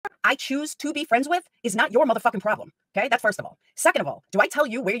I choose to be friends with is not your motherfucking problem. Okay, that's first of all. Second of all, do I tell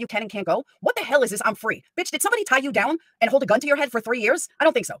you where you can and can't go? What the hell is this? I'm free. Bitch, did somebody tie you down and hold a gun to your head for 3 years? I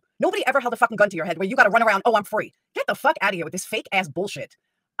don't think so. Nobody ever held a fucking gun to your head where you got to run around, oh, I'm free. Get the fuck out of here with this fake ass bullshit.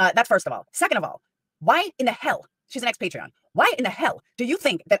 That's first of all. Second of all, why in the hell, she's an ex-Patreon, why in the hell do you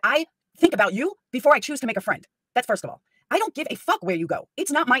think that I think about you before I choose to make a friend? That's first of all. I don't give a fuck where you go.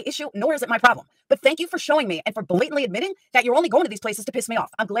 It's not my issue, nor is it my problem. But thank you for showing me and for blatantly admitting that you're only going to these places to piss me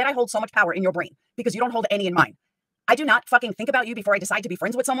off. I'm glad I hold so much power in your brain because you don't hold any in mine. I do not fucking think about you before I decide to be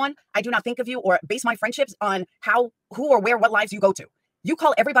friends with someone. I do not think of you or base my friendships on how, who, or where, what lives you go to. You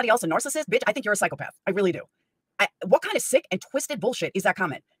call everybody else a narcissist, bitch. I think you're a psychopath. I really do. What kind of sick and twisted bullshit is that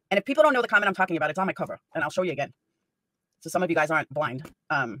comment? And if people don't know the comment I'm talking about, it's on my cover, and I'll show you again. So some of you guys aren't blind.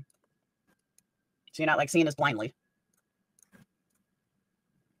 So you're not like seeing this blindly.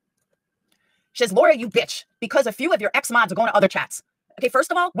 She says, Laura, you bitch, because a few of your ex-mods are going to other chats. Okay,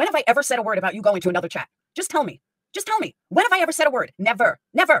 first of all, when have I ever said a word about you going to another chat? Just tell me. Just tell me. When have I ever said a word? Never.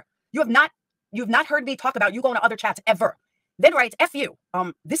 Never. You've not heard me talk about you going to other chats ever. Then writes, F you.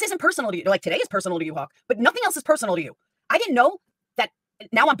 This isn't personal to you. Like, today is personal to you, Hawk, but nothing else is personal to you. I didn't know that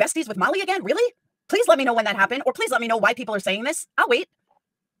now I'm besties with Molly again. Really? Please let me know when that happened, or please let me know why people are saying this. I'll wait.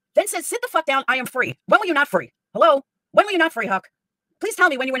 Then says, sit the fuck down. I am free. When were you not free? Hello? When were you not free, Huck? Please tell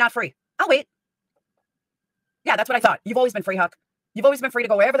me when you were not free. I'll wait. Yeah, that's what I thought. You've always been free, Huck. You've always been free to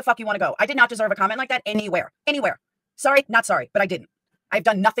go wherever the fuck you want to go. I did not deserve a comment like that anywhere. Anywhere. Sorry, not sorry, but I didn't. I've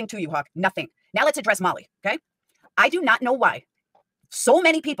done nothing to you, Huck. Nothing. Now let's address Molly, okay? I do not know why so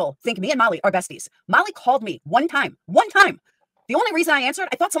many people think me and Molly are besties. Molly called me one time. One time. The only reason I answered,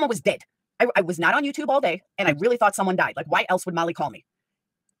 I thought someone was dead. I was not on YouTube all day, and I really thought someone died. Like, why else would Molly call me?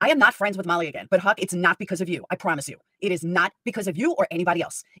 I am not friends with Molly again, but Huck, it's not because of you. I promise you. It is not because of you or anybody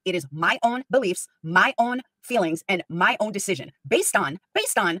else. It is my own beliefs, my own feelings, and my own decision based on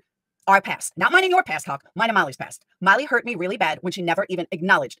our past. Not mine and your past, Huck. Mine and Molly's past. Molly hurt me really bad when she never even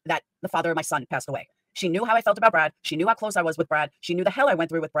acknowledged that the father of my son passed away. She knew how I felt about Brad. She knew how close I was with Brad. She knew the hell I went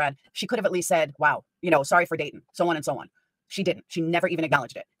through with Brad. She could have at least said, wow, you know, sorry for dating, so on and so on. She didn't. She never even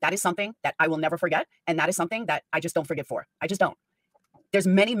acknowledged it. That is something that I will never forget. And that is something that I just don't forgive for. I just don't. There's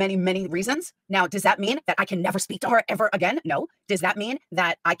many, many, many reasons. Now, does that mean that I can never speak to her ever again? No. Does that mean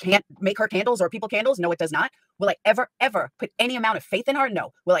that I can't make her candles or people candles? No, it does not. Will I ever, ever put any amount of faith in her?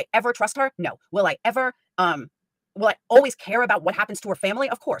 No. Will I ever trust her? No. Will I ever, will I always care about what happens to her family?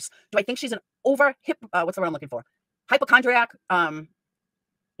 Of course. Do I think she's an what's the word I'm looking for? Hypochondriac,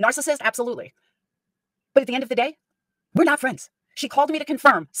 narcissist? Absolutely. But at the end of the day, we're not friends. She called me to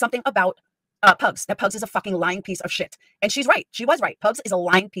confirm something about Pugs, that Pugs is a fucking lying piece of shit. And she's right. She was right. Pugs is a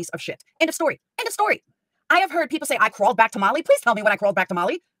lying piece of shit. End of story. End of story. I have heard people say, I crawled back to Molly. Please tell me when I crawled back to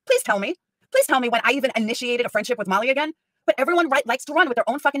Molly. Please tell me. Please tell me when I even initiated a friendship with Molly again. But everyone likes to run with their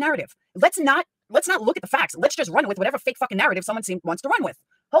own fucking narrative. Let's not look at the facts. Let's just run with whatever fake fucking narrative someone wants to run with.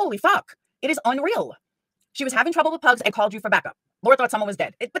 Holy fuck. It is unreal. She was having trouble with Pugs and called you for backup. Laura thought someone was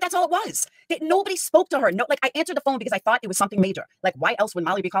dead. But that's all it was. Nobody spoke to her. No, like, I answered the phone because I thought it was something major. Like, why else would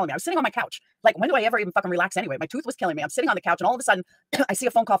Molly be calling me? I was sitting on my couch. Like, when do I ever even fucking relax anyway? My tooth was killing me. I'm sitting on the couch, and all of a sudden, I see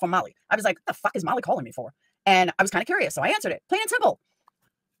a phone call from Molly. I was like, what the fuck is Molly calling me for? And I was kind of curious, so I answered it. Plain and simple.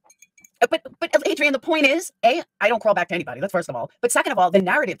 But Adrian, the point is, A, I don't crawl back to anybody. That's first of all. But second of all, the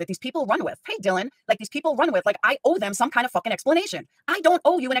narrative that these people run with. Hey, Dylan, like these people run with, like I owe them some kind of fucking explanation. I don't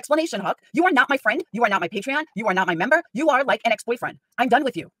owe you an explanation, Huck. You are not my friend. You are not my Patreon. You are not my member. You are like an ex-boyfriend. I'm done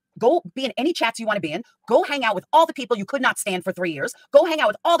with you. Go be in any chats you want to be in. Go hang out with all the people you could not stand for 3 years. Go hang out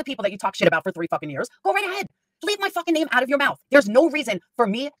with all the people that you talk shit about for 3 fucking years. Go right ahead. Leave my fucking name out of your mouth. There's no reason for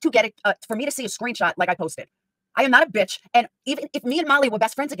me to get it, for me to see a screenshot like I posted. I am not a bitch. And even if me and Molly were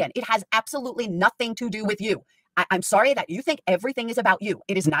best friends again, it has absolutely nothing to do with you. I'm sorry that you think everything is about you.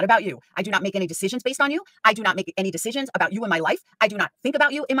 It is not about you. I do not make any decisions based on you. I do not make any decisions about you in my life. I do not think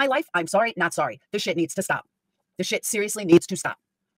about you in my life. I'm sorry, not sorry. This shit needs to stop. This shit seriously needs to stop.